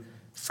food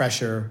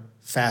fresher,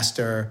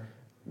 faster,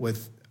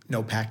 with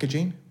no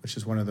packaging, which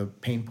is one of the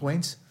pain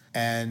points.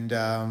 And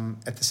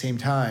at the same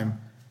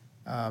time,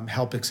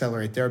 help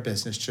accelerate their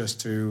business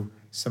just through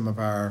some of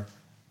our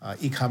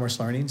e-commerce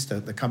learnings.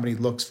 The company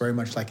looks very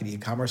much like an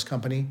e-commerce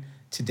company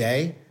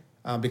today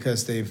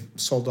because they've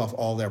sold off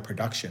all their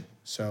production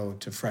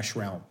to Fresh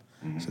Realm.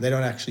 So they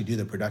don't actually do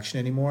the production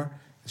anymore.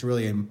 It's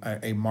really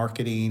a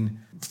marketing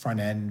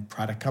front-end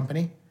product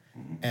company.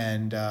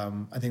 And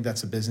I think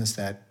that's a business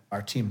that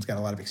our team's got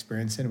a lot of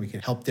experience in. We can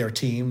help their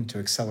team to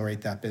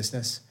accelerate that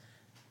business.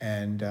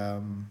 And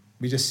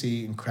we just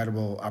see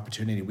incredible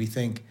opportunity. We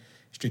think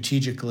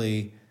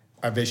strategically,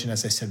 our vision,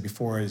 as I said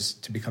before, is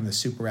to become the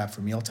super app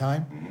for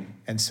mealtime.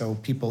 And so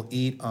people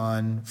eat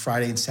on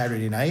Friday and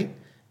Saturday night.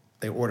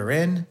 They order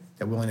in.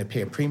 They're willing to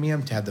pay a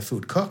premium to have the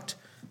food cooked.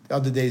 The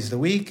other days of the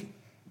week,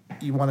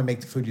 you want to make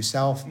the food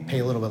yourself, pay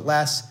a little bit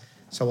less.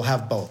 So we'll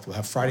have both. We'll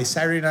have Friday,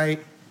 Saturday night.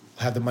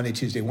 We'll have the Monday,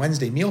 Tuesday,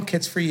 Wednesday meal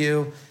kits for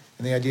you.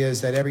 And the idea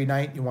is that every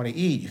night you want to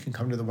eat, you can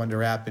come to the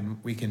Wonder app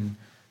and we can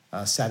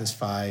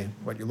satisfy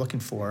what you're looking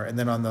for. And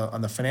then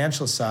on the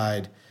financial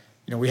side,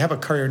 we have a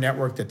courier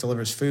network that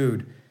delivers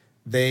food.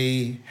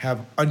 They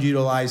have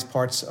unutilized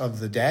parts of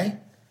the day.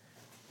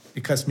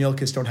 Because meal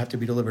kits don't have to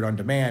be delivered on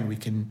demand, we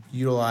can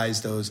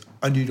utilize those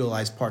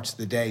unutilized parts of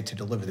the day to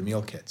deliver the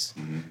meal kits.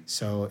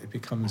 So it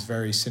becomes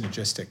very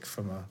synergistic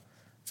from a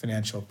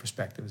financial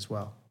perspective as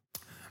well.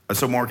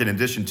 So, Marc, in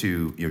addition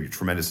to your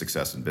tremendous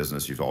success in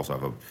business, you also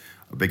have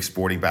a big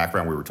sporting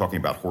background. We were talking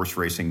about horse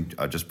racing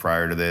just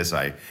prior to this.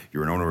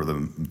 You're an owner of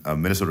the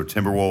Minnesota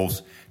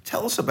Timberwolves.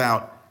 Tell us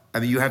about,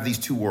 you have these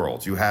two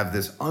worlds. You have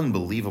this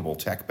unbelievable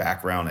tech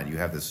background, and you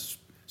have this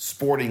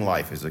sporting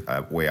life, is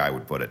a way I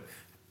would put it.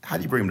 How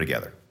do you bring them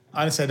together?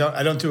 Honestly,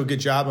 I don't do a good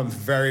job. I'm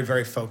very,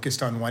 very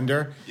focused on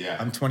Wonder. Yeah.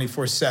 I'm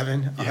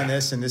 24/7 on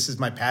this, and this is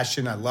my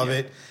passion. I love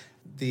it.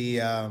 The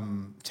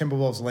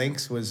Timberwolves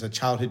Lynx was a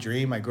childhood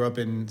dream. I grew up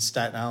in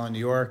Staten Island, New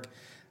York,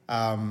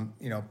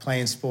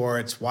 playing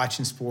sports,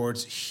 watching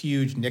sports,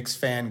 huge Knicks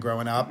fan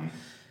growing up.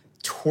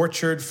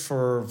 Tortured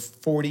for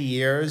 40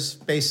 years,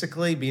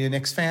 basically, being a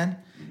Knicks fan.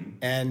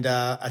 And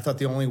I thought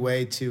the only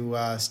way to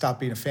stop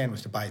being a fan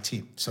was to buy a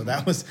team. So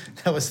that was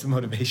the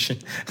motivation.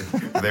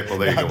 There you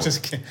go. I'm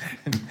just kidding.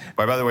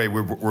 By the way,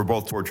 we're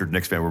both tortured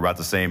Knicks fans. We're about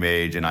the same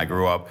age, and I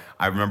grew up.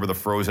 I remember the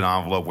frozen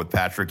envelope with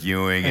Patrick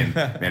Ewing,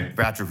 and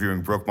Patrick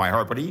Ewing broke my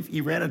heart. But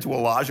he ran into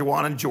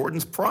Olajuwon and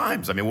Jordan's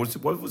primes. I mean,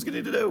 what was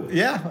going to do?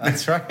 Yeah,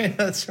 that's right.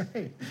 That's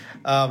right.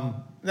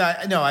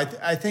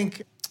 I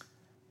think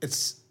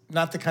it's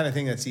not the kind of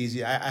thing that's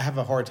easy. I have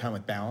a hard time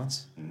with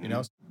balance.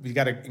 We've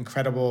got an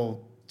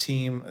incredible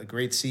team, a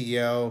great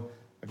CEO,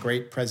 a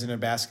great president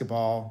of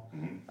basketball,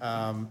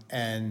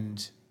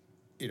 and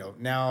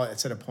now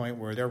it's at a point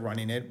where they're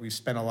running it. We've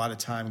spent a lot of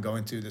time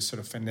going through this sort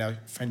of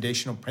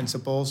foundational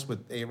principles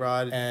with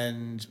A-Rod,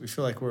 and we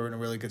feel like we're in a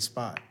really good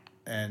spot.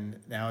 And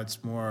now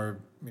it's more,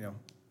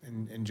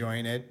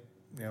 enjoying it,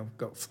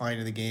 flying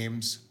to the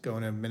games,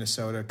 going to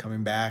Minnesota,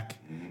 coming back,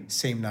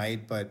 same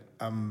night, but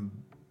I'm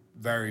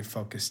very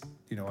focused,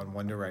 on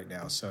Wonder right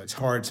now. So it's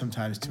hard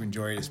sometimes to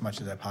enjoy it as much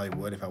as I probably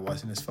would if I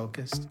wasn't as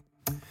focused.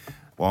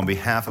 Well, on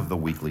behalf of the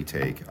Weekly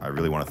Take, I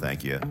really want to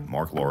thank you,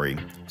 Marc Lore,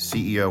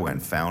 CEO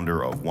and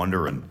founder of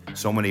Wonder and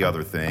so many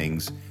other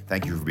things.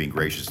 Thank you for being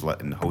gracious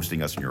and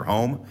hosting us in your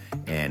home,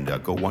 and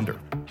go Wonder.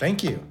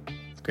 Thank you.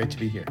 It's great to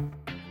be here.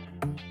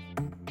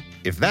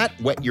 If that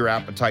whet your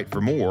appetite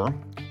for more,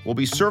 we'll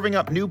be serving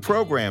up new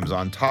programs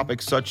on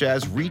topics such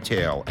as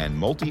retail and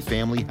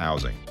multifamily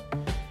housing.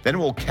 Then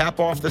we'll cap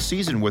off the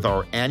season with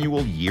our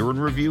annual year in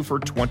review for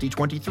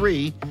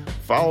 2023,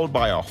 followed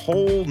by a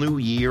whole new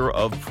year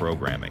of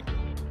programming.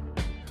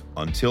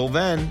 Until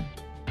then,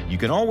 you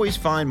can always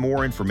find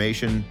more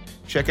information,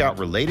 check out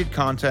related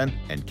content,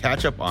 and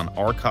catch up on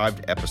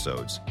archived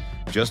episodes.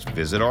 Just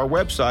visit our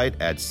website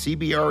at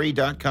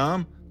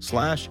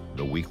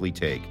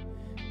cbre.com/theweeklytake.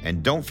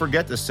 And don't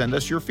forget to send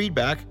us your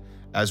feedback,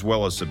 as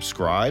well as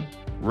subscribe,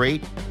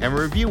 rate, and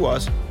review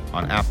us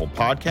on Apple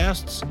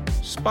Podcasts,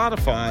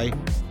 Spotify,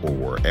 or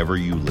wherever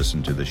you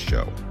listen to the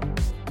show.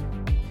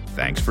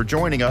 Thanks for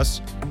joining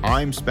us.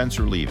 I'm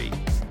Spencer Levy.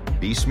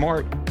 Be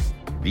smart,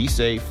 be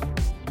safe,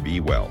 be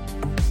well.